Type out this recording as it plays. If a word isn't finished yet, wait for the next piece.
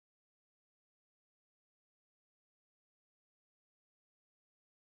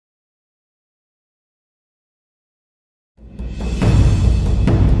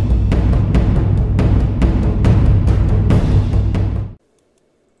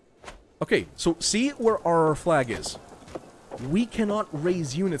Okay, so see where our flag is. We cannot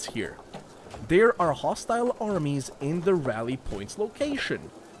raise units here. There are hostile armies in the rally points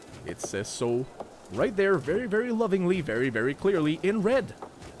location. It says so right there, very, very lovingly, very, very clearly in red.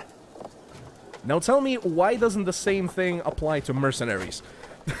 Now tell me, why doesn't the same thing apply to mercenaries?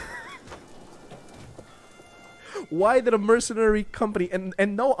 Why did a mercenary company, and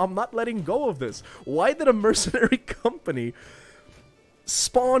no, I'm not letting go of this. Why did a mercenary company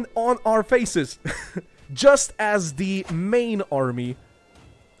spawn on our faces just as the main army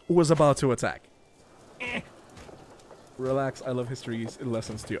was about to attack? Relax, I love history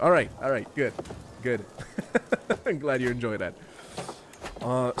lessons too. Alright, good, good. I'm glad you enjoyed that.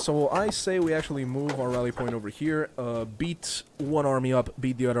 So I say we actually move our rally point over here, beat one army up,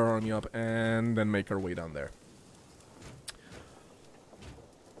 beat the other army up, and then make our way down there.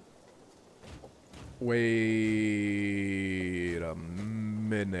 Wait a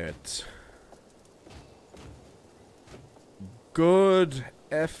minute. Good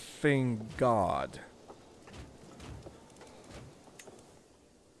effing God.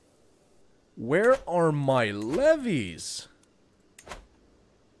 Where are my levies?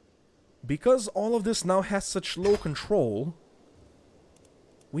 Because all of this now has such low control,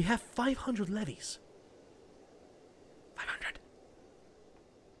 we have 500 levies. 500.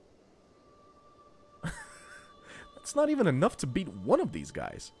 That's not even enough to beat one of these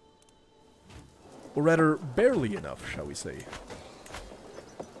guys. Or rather, barely enough, shall we say.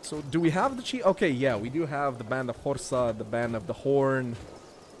 So, do we have the chief? Okay, yeah, we do have the Band of Horsa, the Band of the Horn,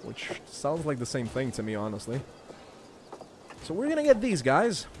 which sounds like the same thing to me, honestly. So we're gonna get these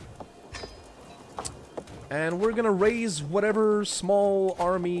guys. And we're gonna raise whatever small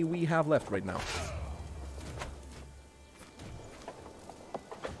army we have left right now.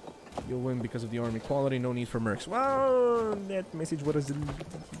 You'll win because of the army quality, no need for mercs. Well, that message, what is it?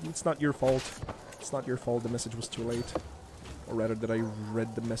 It's not your fault. It's not your fault, the message was too late. Or rather, that I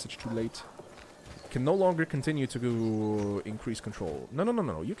read the message too late. Can no longer continue to increase control.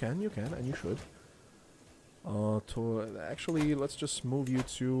 No, you can, and you should. Actually, let's just move you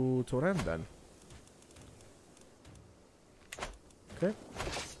to Torrent then. Okay.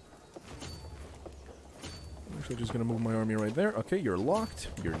 I'm actually just gonna move my army right there. Okay, you're locked.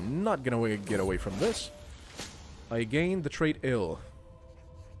 You're not gonna get away from this. I gained the trait ill.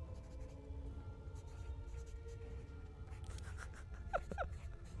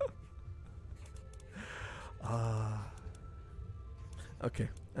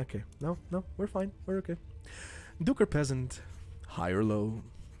 Okay. No, we're fine. We're okay. Duke or peasant, high or low,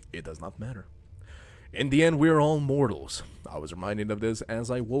 it does not matter. In the end, we're all mortals. I was reminded of this as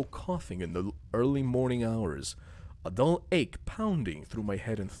I woke coughing in the early morning hours, a dull ache pounding through my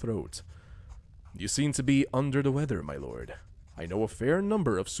head and throat. You seem to be under the weather, my lord. I know a fair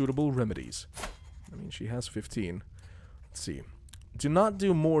number of suitable remedies. I mean, she has 15. Let's see. Do not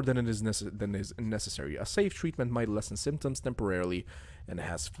do more than is necessary. A safe treatment might lessen symptoms temporarily and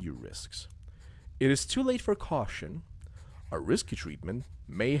has few risks. It is too late for caution. A risky treatment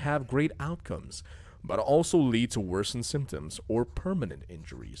may have great outcomes, but also lead to worsened symptoms or permanent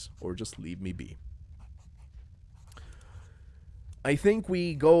injuries, or just leave me be. I think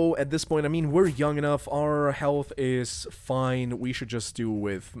we go at this point, I mean, we're young enough, our health is fine, we should just do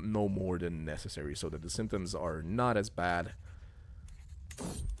with no more than necessary so that the symptoms are not as bad.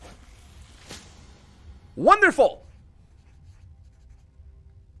 Wonderful!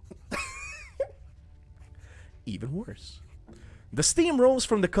 Even worse. The steam rose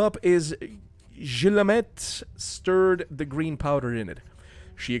from the cup as Gillamette stirred the green powder in it.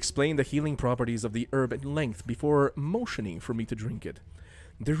 She explained the healing properties of the herb at length before motioning for me to drink it.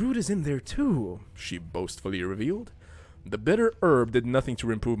 The root is in there too, she boastfully revealed. The bitter herb did nothing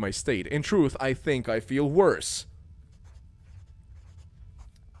to improve my state. In truth, I think I feel worse.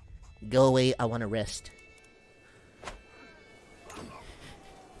 Go away, I want to rest.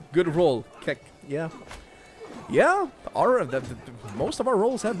 Good roll, Kek. Yeah. Yeah, most of our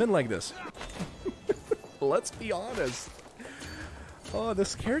rolls have been like this. Let's be honest. Oh,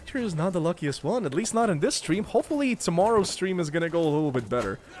 this character is not the luckiest one, at least not in this stream. Hopefully tomorrow's stream is gonna go a little bit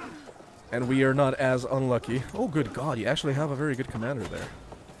better. And we are not as unlucky. Oh, good God, you actually have a very good commander there.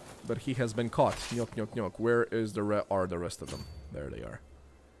 But he has been caught. Nyok, nyok, nyok. Where is the rest of them? There they are.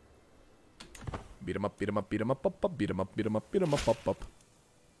 Beat him up, beat him up, beat him up, up, up, beat him up, beat him up, beat him up, up, up.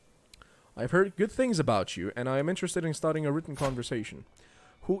 I've heard good things about you, and I am interested in starting a written conversation.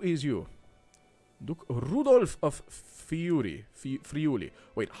 Who is you? Duke Rudolf of Friuli.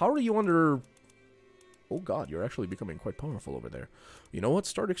 Wait, how are you under... Oh god, you're actually becoming quite powerful over there. You know what?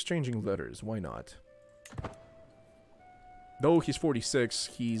 Start exchanging letters. Why not? Though he's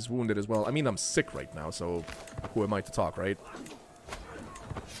 46, he's wounded as well. I mean, I'm sick right now, so who am I to talk, right?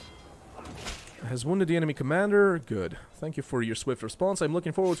 Has wounded the enemy commander. Good. Thank you for your swift response. I'm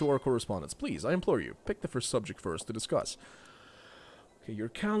looking forward to our correspondence. Please, I implore you, pick the first subject first to discuss. Okay, you're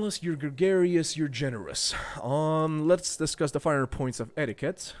callous, you're gregarious, you're generous. Let's discuss the finer points of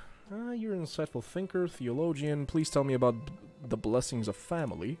etiquette. You're an insightful thinker, theologian. Please tell me about the blessings of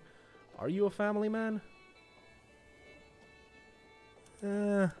family. Are you a family man?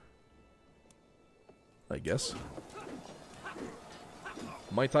 I guess.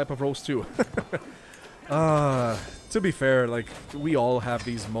 My type of roast too. To be fair, like, we all have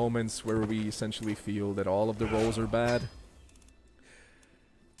these moments where we essentially feel that all of the roles are bad.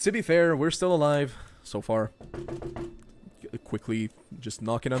 To be fair, we're still alive, so far. Quickly, just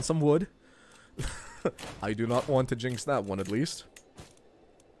knocking on some wood. I do not want to jinx that one, at least.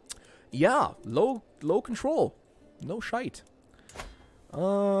 Yeah, low control. No shite.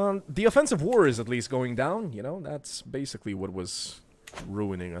 The offensive war is at least going down, you know, that's basically what was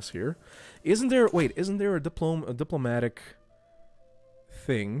ruining us here. Isn't there a diplomatic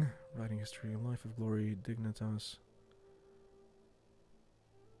thing? Writing history, life of glory, dignitas.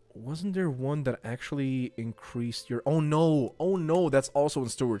 Wasn't there one that actually increased your... Oh no, that's also in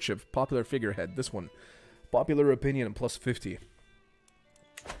stewardship. Popular figurehead, this one. Popular opinion and plus 50.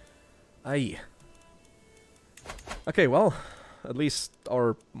 Aye. Okay, well, at least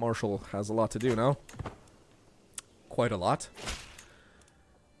our marshal has a lot to do now. Quite a lot.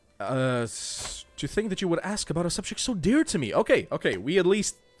 To think that you would ask about a subject so dear to me. Okay, we at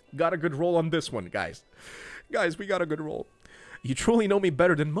least got a good roll on this one, guys. Guys, we got a good roll. You truly know me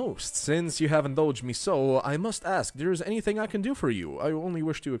better than most. Since you have indulged me so, I must ask, there's anything I can do for you? I only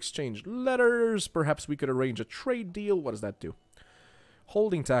wish to exchange letters. Perhaps we could arrange a trade deal. What does that do?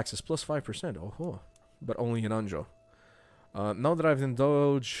 Holding taxes plus 5%. Oh, but only in Anjo. Now that I've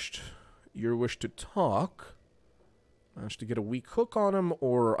indulged your wish to talk, managed to get a weak hook on him,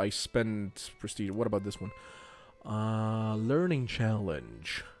 or I spend prestige. What about this one? Learning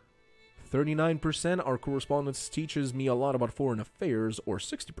challenge. 39%. Our correspondence teaches me a lot about foreign affairs, or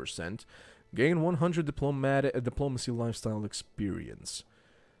 60%. Gain 100 diplomacy lifestyle experience.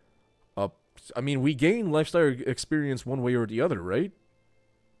 I mean, we gain lifestyle experience one way or the other, right?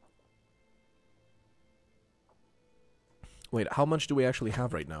 Wait, how much do we actually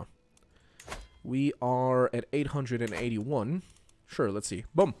have right now? We are at 881. Sure, let's see.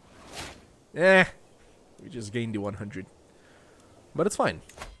 Boom. We just gained the 100. But it's fine.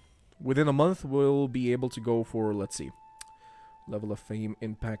 Within a month, we'll be able to go for, let's see. Level of fame,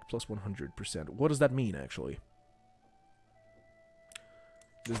 impact, plus 100%. What does that mean, actually?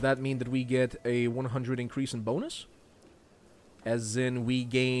 Does that mean that we get a 100 increase in bonus? As in, we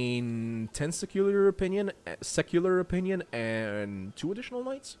gain 10 secular opinion, and 2 additional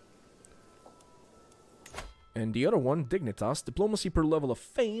knights? And the other one, Dignitas, diplomacy per level of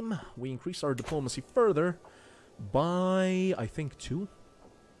fame. We increase our diplomacy further by, I think, 2?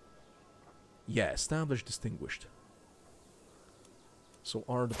 Yeah, established, distinguished. So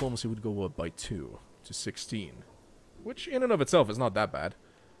our diplomacy would go up by 2 to 16. Which, in and of itself, is not that bad.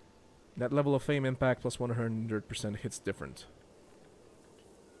 That level of fame impact plus 100% hits different.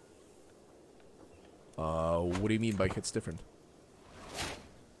 What do you mean by hits different?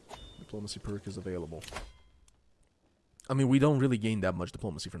 Diplomacy perk is available. I mean, we don't really gain that much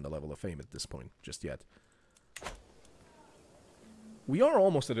diplomacy from the level of fame at this point, just yet. We are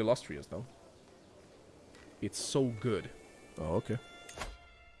almost at illustrious, though. It's so good. Oh, okay.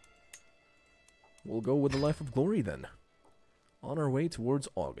 We'll go with the life of glory, then. On our way towards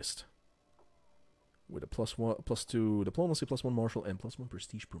August. With a +2 diplomacy, +1 martial, and +1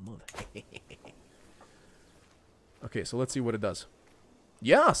 prestige per month. Okay, so let's see what it does.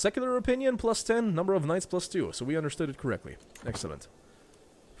 Yeah, secular opinion +10, number of knights +2. So we understood it correctly. Excellent.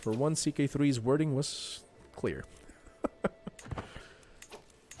 For one, CK3's wording was clear.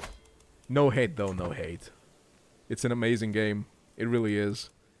 No hate, though, no hate. It's an amazing game. It really is.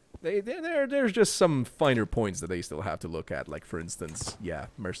 There's just some finer points that they still have to look at. Like, for instance, yeah,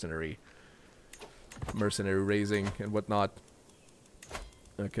 mercenary raising and whatnot.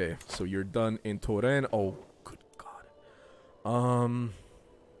 Okay, so you're done in Toren. Oh, good God.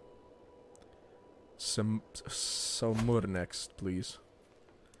 Samur next, please.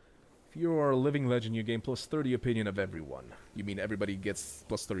 If you are a living legend, you gain +30 opinion of everyone. You mean everybody gets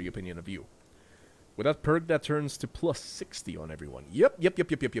 +30 opinion of you. With that perk, that turns to +60 on everyone. Yep.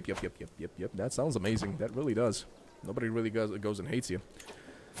 That sounds amazing. That really does. Nobody really goes and hates you.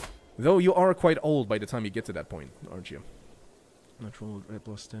 Though you are quite old by the time you get to that point, aren't you? Natural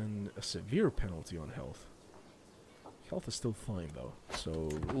 +10, a severe penalty on health. Health is still fine, though. So,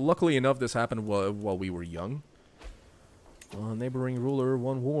 luckily enough, this happened while we were young. Neighboring ruler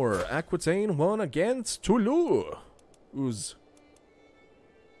won war. Aquitaine won against Toulouse.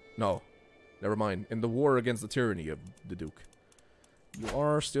 No. Never mind. In the war against the tyranny of the Duke. You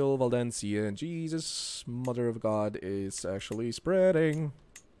are still Valdencia. Jesus, Mother of God, is actually spreading.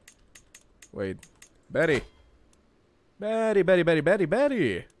 Wait. Betty.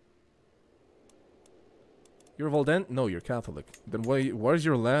 Betty. You're Valden... No, you're Catholic. Then where's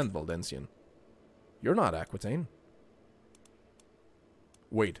your land, Valdencian? You're not Aquitaine.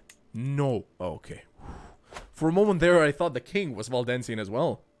 Wait. No. Oh, okay. For a moment there, I thought the king was Valdencian as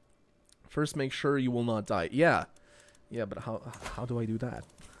well. First, make sure you will not die. Yeah. Yeah, but how do I do that?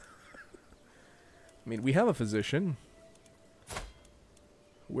 I mean, we have a physician.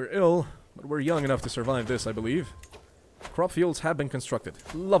 We're ill, but we're young enough to survive this, I believe. Crop fields have been constructed.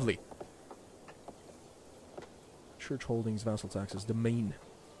 Lovely. Church holdings, vassal taxes, domain.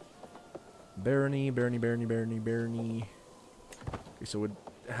 Barony. Okay, so it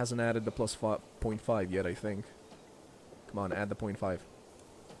hasn't added the plus 0.5 yet, I think. Come on, add the 0.5.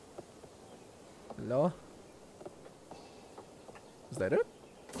 Hello? Is that it?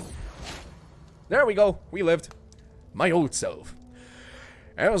 There we go. We lived. My old self.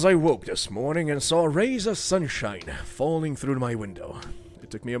 As I woke this morning and saw rays of sunshine falling through my window, it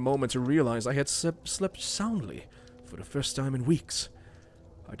took me a moment to realize I had slept soundly for the first time in weeks.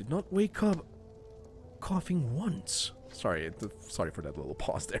 I did not wake up coughing once. Sorry for that little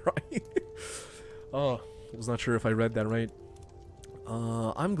pause there. Oh, I was not sure if I read that right.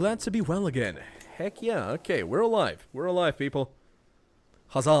 I'm glad to be well again. Heck yeah. Okay, we're alive. We're alive, people.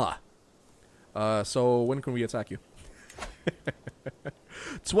 Huzzah. So when can we attack you?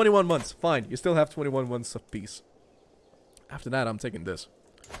 21 months. Fine. You still have 21 months of peace. After that, I'm taking this.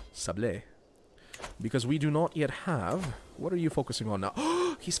 Sablé. Because we do not yet have... What are you focusing on now?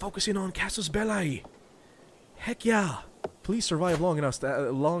 Oh, he's focusing on Casus Belli. Heck yeah. Please survive long enough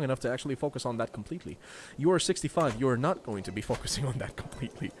to actually focus on that completely. You are 65. You are not going to be focusing on that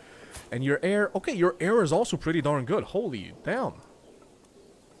completely. And your heir... Okay, your heir is also pretty darn good. Holy damn.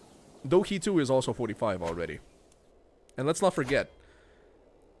 Though he too is also 45 already. And let's not forget,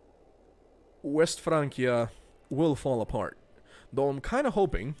 West Francia will fall apart. Though I'm kind of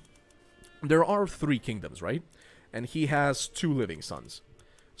hoping... There are 3 kingdoms, right? And he has 2 living sons.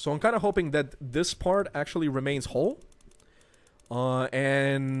 So I'm kind of hoping that this part actually remains whole.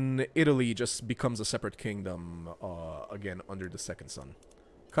 And Italy just becomes a separate kingdom again under the second son.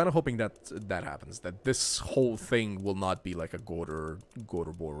 Kind of hoping that happens. That this whole thing will not be like a Gorder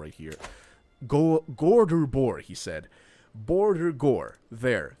Bor right here. Gorder Bor, he said. Border Gore.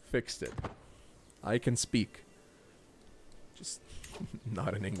 There. Fixed it. I can speak. Just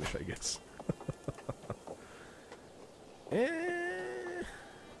not in English, I guess.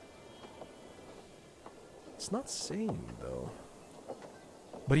 It's not saying, though.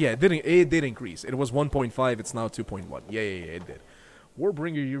 But yeah, it did increase. It was 1.5, it's now 2.1. Yeah, it did.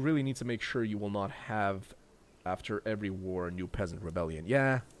 Warbringer, you really need to make sure you will not have, after every war, a new peasant rebellion.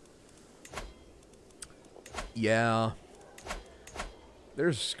 Yeah. Yeah.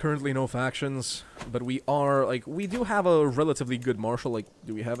 There's currently no factions, but we are, like, we do have a relatively good marshal. Like,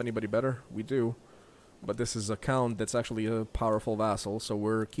 do we have anybody better? We do. But this is a count that's actually a powerful vassal, so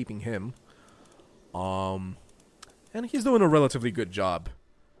we're keeping him. And he's doing a relatively good job.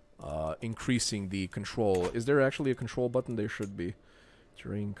 Increasing the control. Is there actually a control button? There should be.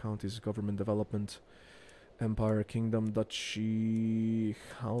 Terrain, counties, government development, empire, kingdom, duchy,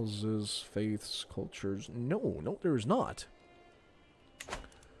 houses, faiths, cultures. No, there is not.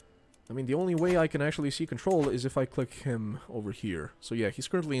 I mean, the only way I can actually see control is if I click him over here. So yeah, he's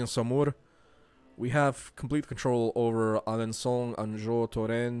currently in Saumur. We have complete control over Alençon, Anjou,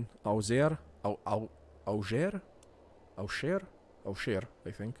 Touraine, Auxerre, Auxerre,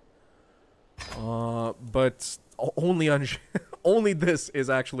 I think. But only this is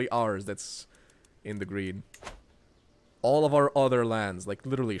actually ours that's in the green. All of our other lands, like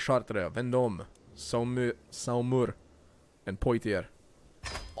literally Chartres, Vendôme, Saumur, and Poitiers,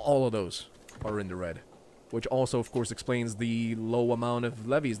 all of those are in the red. Which also, of course, explains the low amount of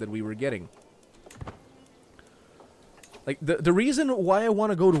levies that we were getting. Like, the reason why I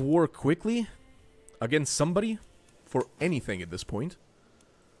want to go to war quickly against somebody for anything at this point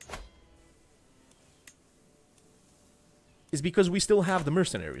is because we still have the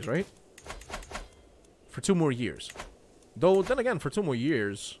mercenaries, right? For 2 more years. Though, then again, for 2 more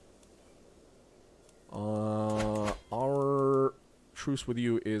years, our truce with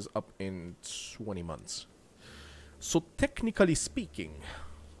you is up in 20 months. So, technically speaking,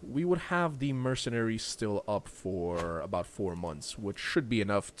 we would have the mercenaries still up for about 4 months, which should be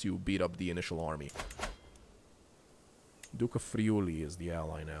enough to beat up the initial army. Duke of Friuli is the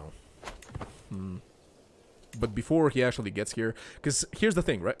ally now. But before he actually gets here, because here's the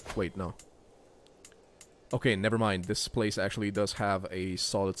thing, right? Wait, no. Okay, never mind. This place actually does have a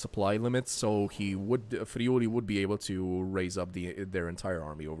solid supply limit, so Friuli would be able to raise up their entire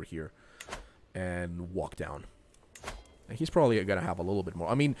army over here and walk down. And he's probably gonna have a little bit more.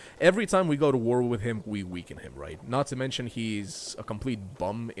 I mean, every time we go to war with him, we weaken him, right? Not to mention he's a complete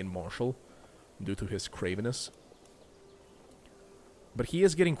bum in martial due to his cravenness. But he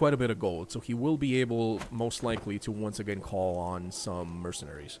is getting quite a bit of gold, so he will be able, most likely, to once again call on some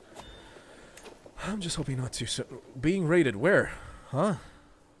mercenaries. I'm just hoping not to. So, being raided, where? Huh?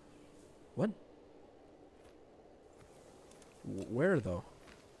 What? Where, though?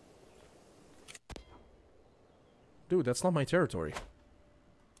 Dude, that's not my territory.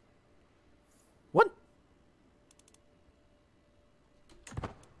 What?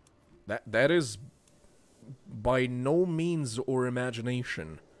 That is by no means or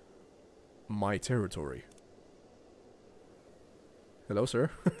imagination my territory. Hello, sir.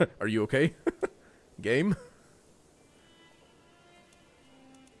 Are you okay? Game?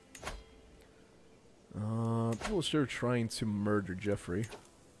 People are trying to murder Jeffrey.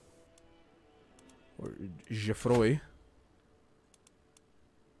 Or Geoffroy.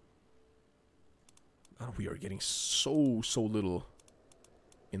 Oh, we are getting so little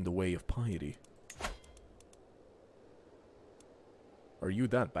in the way of piety. Are you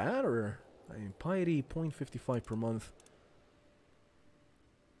that bad, or... I mean, piety, 0.55 per month.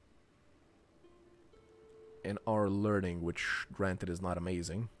 And our learning, which, granted, is not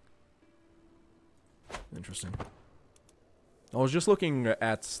amazing. Interesting. I was just looking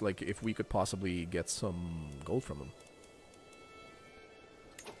at, like, if we could possibly get some gold from him.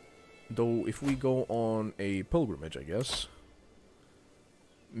 Though, if we go on a pilgrimage, I guess.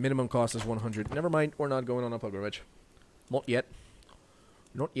 Minimum cost is 100. Never mind, we're not going on a pilgrimage. Not yet.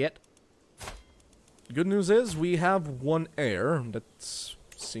 Not yet. Good news is, we have one heir that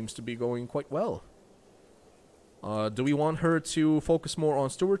seems to be going quite well. Do we want her to focus more on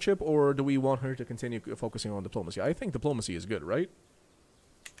stewardship, or do we want her to continue focusing on diplomacy? I think diplomacy is good, right?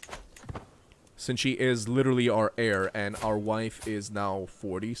 Since she is literally our heir, and our wife is now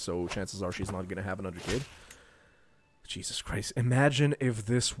 40, so chances are she's not going to have another kid. Jesus Christ. Imagine if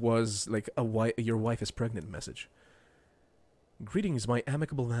this was, like, your wife is pregnant message. Greetings, my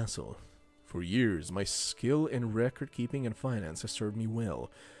amicable vassal. For years, my skill in record-keeping and finance has served me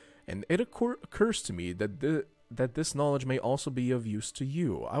well, and it occurs to me that this knowledge may also be of use to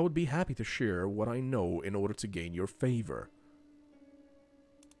you. I would be happy to share what I know in order to gain your favor.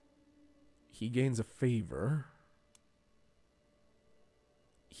 He gains a favor.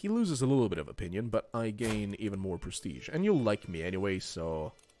 He loses a little bit of opinion, but I gain even more prestige. And you'll like me anyway,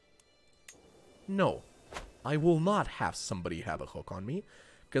 so... No. I will not have somebody have a hook on me.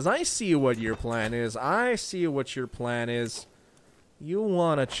 Because I see what your plan is. I see what your plan is. You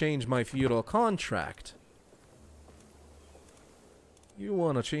want to change my feudal contract. You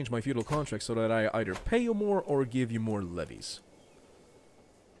want to change my feudal contract so that I either pay you more or give you more levies.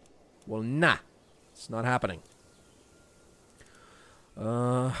 Well, nah. It's not happening.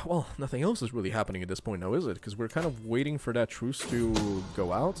 Well, nothing else is really happening at this point now, is it? Because we're kind of waiting for that truce to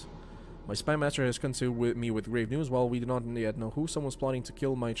go out. My spy master has come to me with grave news. While we do not yet know who, someone's plotting to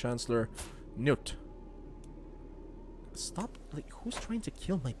kill my chancellor, Newt. Stop. Like, who's trying to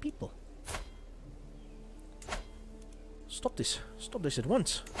kill my people? Stop this. Stop this at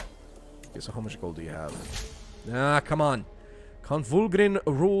once. Okay, so how much gold do you have? Ah, come on. Count Vulgrin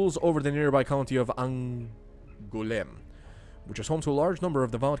rules over the nearby county of Angoulême, which is home to a large number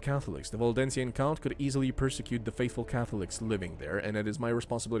of devout Catholics. The Valdensian Count could easily persecute the faithful Catholics living there, and it is my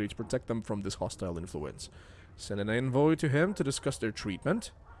responsibility to protect them from this hostile influence. Send an envoy to him to discuss their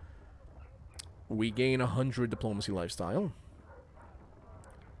treatment. We gain 100 diplomacy lifestyle.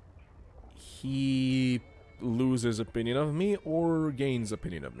 He loses opinion of me or gains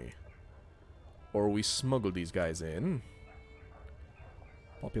opinion of me. Or we smuggle these guys in.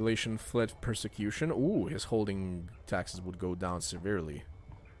 Population fled persecution. Ooh, his holding taxes would go down severely.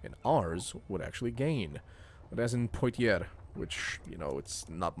 And ours would actually gain. But as in Poitiers, which, you know, it's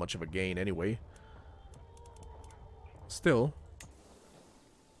not much of a gain anyway. Still.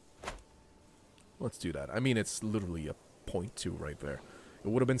 Let's do that. I mean, it's literally a 0.2 right there. It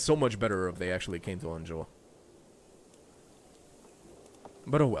would have been so much better if they actually came to Anjou.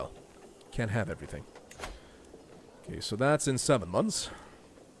 But oh well. Can't have everything. Okay, so that's in 7 months.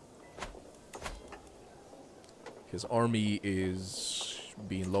 His army is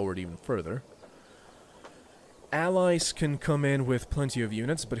being lowered even further. Allies can come in with plenty of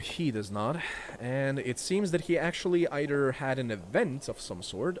units, but he does not. And it seems that he actually either had an event of some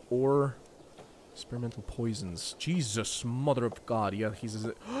sort, or experimental poisons. Jesus, mother of God. Yeah,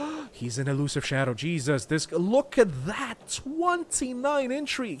 he's an elusive shadow. Jesus, look at that! 29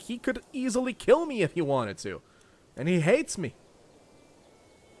 intrigue! He could easily kill me if he wanted to. And he hates me.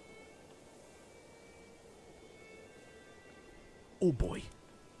 Oh boy.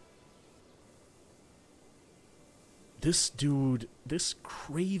 This dude, this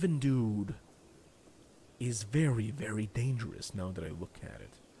Craven dude, is very, very dangerous now that I look at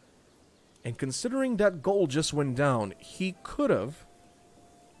it. And considering that goal just went down, he could have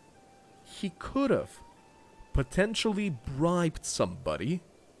potentially bribed somebody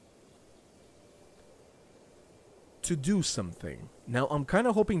to do something. Now, I'm kind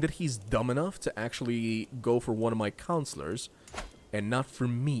of hoping that he's dumb enough to actually go for one of my counselors and not for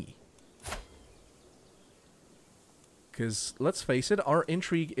me. Because, let's face it, our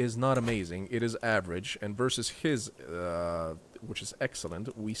intrigue is not amazing. It is average. And versus his, which is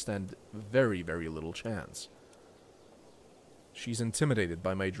excellent, we stand very, very little chance. She's intimidated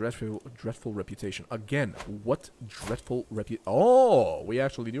by my dreadful reputation. Again, what dreadful reputation? Oh, we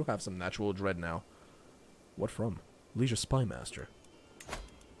actually do have some natural dread now. What from? Liege Spymaster.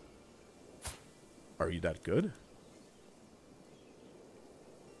 Are you that good?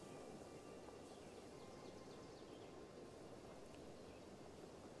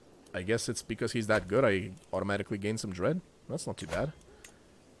 I guess it's because he's that good I automatically gain some dread. That's not too bad.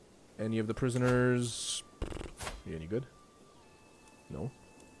 Any of the prisoners... You any good? No.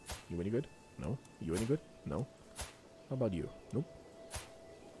 You any good? No. You any good? No. How about you? Nope.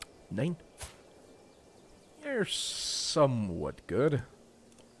 9. You're somewhat good.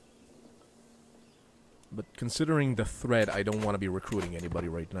 But considering the threat, I don't want to be recruiting anybody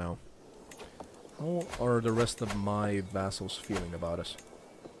right now. How are the rest of my vassals feeling about us?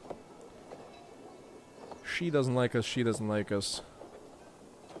 She doesn't like us, she doesn't like us.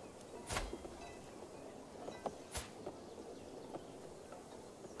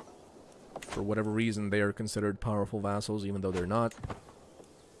 For whatever reason, they are considered powerful vassals, even though they're not.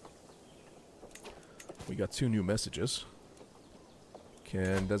 We got 2 new messages.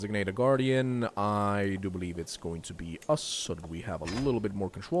 Can designate a guardian. I do believe it's going to be us, so that we have a little bit more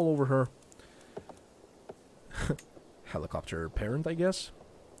control over her. Helicopter parent, I guess.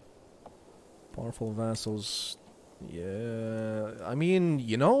 Powerful vassals. Yeah, I mean,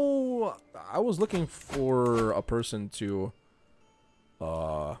 you know, I was looking for a person to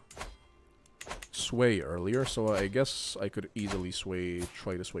sway earlier, so I guess I could easily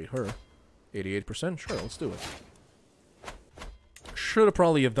try to sway her. 88%? Sure, let's do it. Should have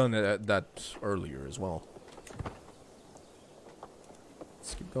probably have done that earlier as well.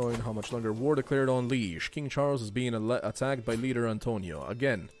 Let's keep going. How much longer? War declared on Liege. King Charles is being attacked by leader Antonio.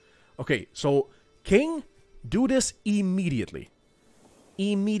 Again. Okay, so, King, do this immediately.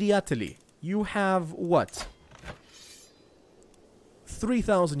 Immediately. You have, what?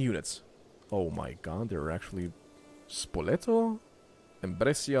 3,000 units. Oh my god, there are actually... Spoleto and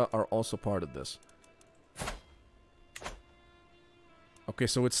Brescia are also part of this. Okay,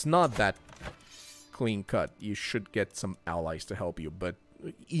 so it's not that clean cut. You should get some allies to help you, but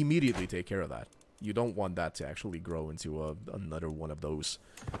immediately take care of that. You don't want that to actually grow into another one of those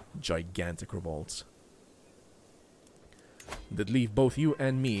gigantic revolts that leave both you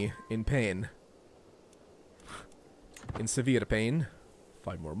and me in pain. In severe pain.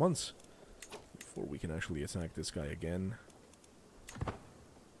 5 more months before we can actually attack this guy again.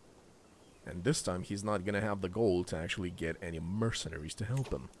 And this time he's not gonna have the goal to actually get any mercenaries to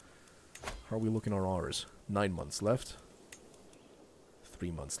help him. How are we looking on ours? 9 months left.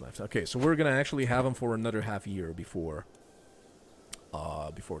 3 months left. Okay, so we're gonna actually have them for another half year before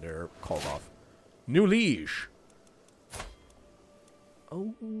they're called off. New Liege!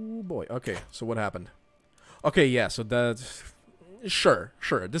 Oh boy. Okay, so what happened? Okay, yeah, so that... Sure,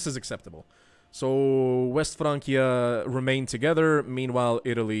 this is acceptable. So, West Francia remained together, meanwhile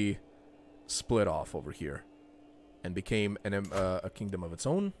Italy split off over here. And became a kingdom of its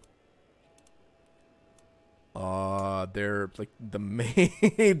own. They're like the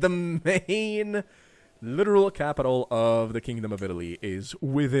main literal capital of the Kingdom of Italy is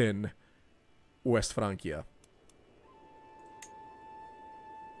within West Francia.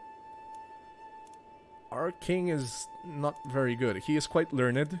 Our king is not very good. He is quite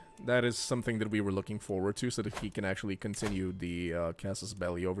learned. That is something that we were looking forward to, so that he can actually continue the casus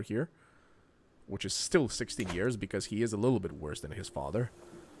belli over here. Which is still 16 years, because he is a little bit worse than his father.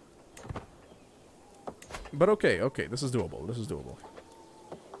 But okay, this is doable,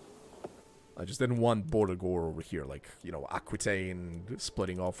 I just didn't want border gore over here, like, you know, Aquitaine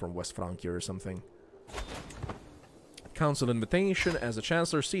splitting off from West Francia or something. Council invitation as a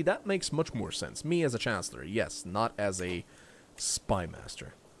chancellor. See, that makes much more sense. Me as a chancellor, yes, not as a spy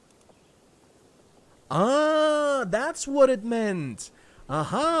master. Ah, that's what it meant.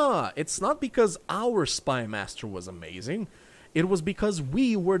 Aha! It's not because our spy master was amazing. It was because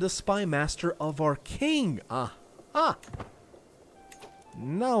we were the spy master of our king. Aha!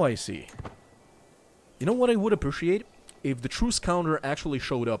 Now I see. You know what I would appreciate? If the truce counter actually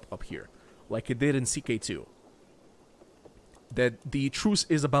showed up here. Like it did in CK2. That the truce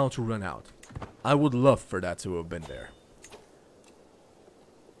is about to run out. I would love for that to have been there.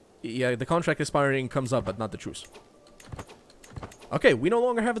 Yeah, the contract expiring comes up, but not the truce. Okay, we no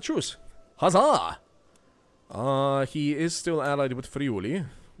longer have a truce. Huzzah! He is still allied with Friuli,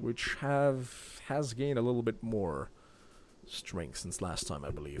 which has gained a little bit more strength since last time, I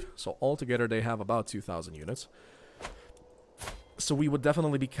believe. So altogether, they have about 2,000 units. So we would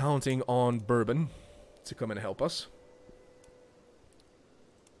definitely be counting on Bourbon to come and help us.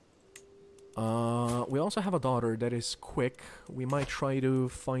 We also have a daughter that is quick. We might try to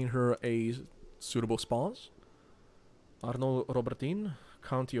find her a suitable spouse. Arnaud Robertin,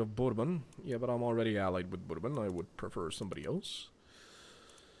 County of Bourbon. Yeah, but I'm already allied with Bourbon. I would prefer somebody else.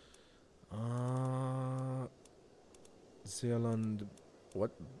 Zealand...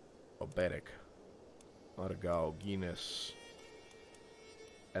 What? Oberek. Argao, Guinness.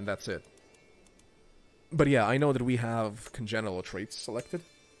 And that's it. But yeah, I know that we have congenital traits selected.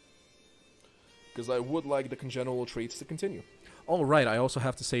 Because I would like the congenital traits to continue. Alright, I also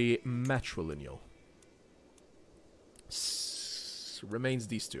have to say matrilineal. Remains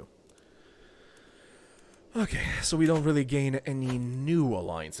these two. Okay, so we don't really gain any new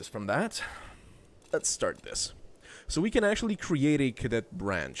alliances from that. Let's start this. So we can actually create a cadet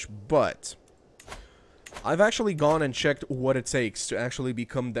branch, but I've actually gone and checked what it takes to actually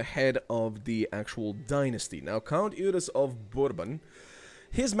become the head of the actual dynasty. Now, Count Eudes of Bourbon,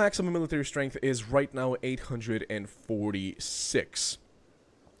 his maximum military strength is right now 846.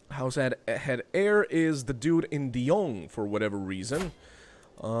 House head heir is the dude in Dion for whatever reason.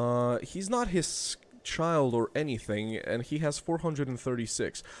 He's not his child or anything, and he has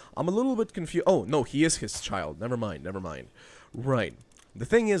 436. I'm a little bit confused. Oh, no, he is his child. Never mind, never mind. Right. The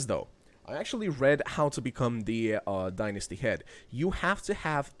thing is, though, I actually read how to become the dynasty head. You have to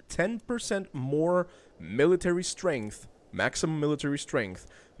have 10% more military strength, maximum military strength,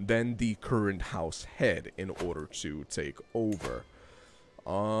 than the current house head in order to take over.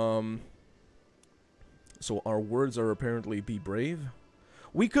 So our words are apparently be brave.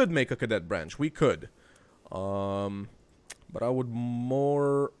 We could make a cadet branch. We could. But I would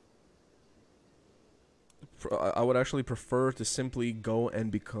I would actually prefer to simply go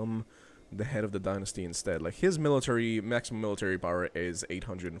and become the head of the dynasty instead. Like, his maximum military power is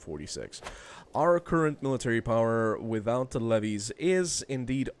 846. Our current military power without the levies is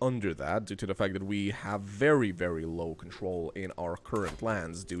indeed under that, due to the fact that we have very, very low control in our current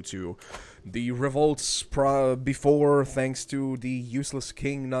lands due to the revolts before, thanks to the useless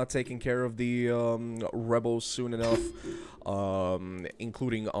king not taking care of the rebels soon enough,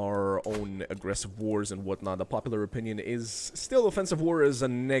 including our own aggressive wars and whatnot. The popular opinion is still offensive war is a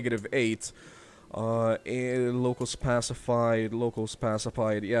 -8. Locals pacified,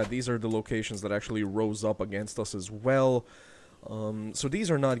 yeah, these are the locations that actually rose up against us as well. So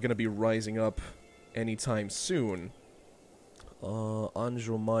these are not going to be rising up anytime soon.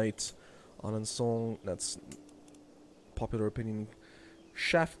 Anjomite, Alençon, that's popular opinion.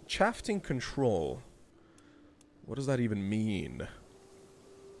 Shafting control. What does that even mean?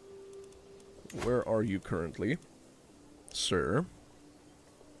 Where are you currently, sir?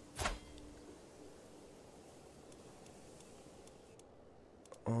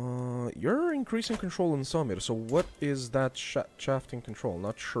 You're increasing control in Samir, so what is that shafting control?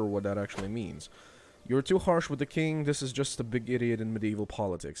 Not sure what that actually means. You're too harsh with the king, this is just a big idiot in medieval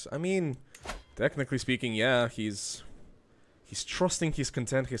politics. I mean, technically speaking, yeah, he's trusting, he's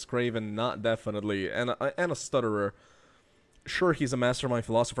content, he's craven, not definitely, and a stutterer. Sure, he's a mastermind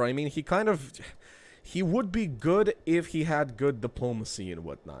philosopher. I mean, he would be good if he had good diplomacy and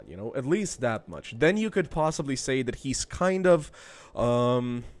whatnot, you know? At least that much. Then you could possibly say that he's kind of,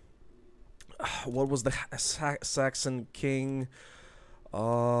 what was the Saxon king?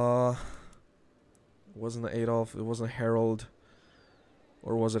 Wasn't it Adolf? It wasn't Harold.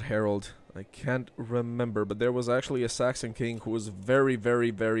 Or was it Harold? I can't remember, but there was actually a Saxon king who was very, very,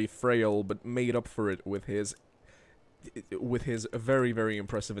 very frail, but made up for it with his with his very, very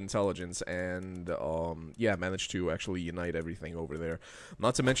impressive intelligence, and yeah, managed to actually unite everything over there.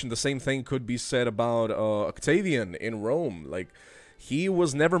 Not to mention the same thing could be said about Octavian in Rome. Like, he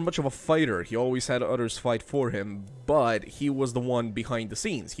was never much of a fighter. He always had others fight for him, but he was the one behind the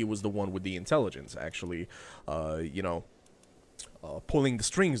scenes. He was the one with the intelligence, actually, you know, pulling the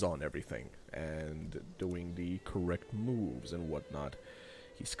strings on everything and doing the correct moves and whatnot.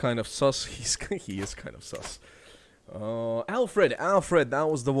 He's kind of sus. He is kind of sus. Alfred, that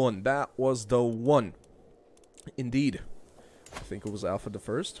was the one. That was the one. Indeed. I think it was Alfred the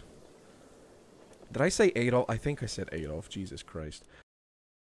First. Did I say Adolf? I think I said Adolf. Jesus Christ.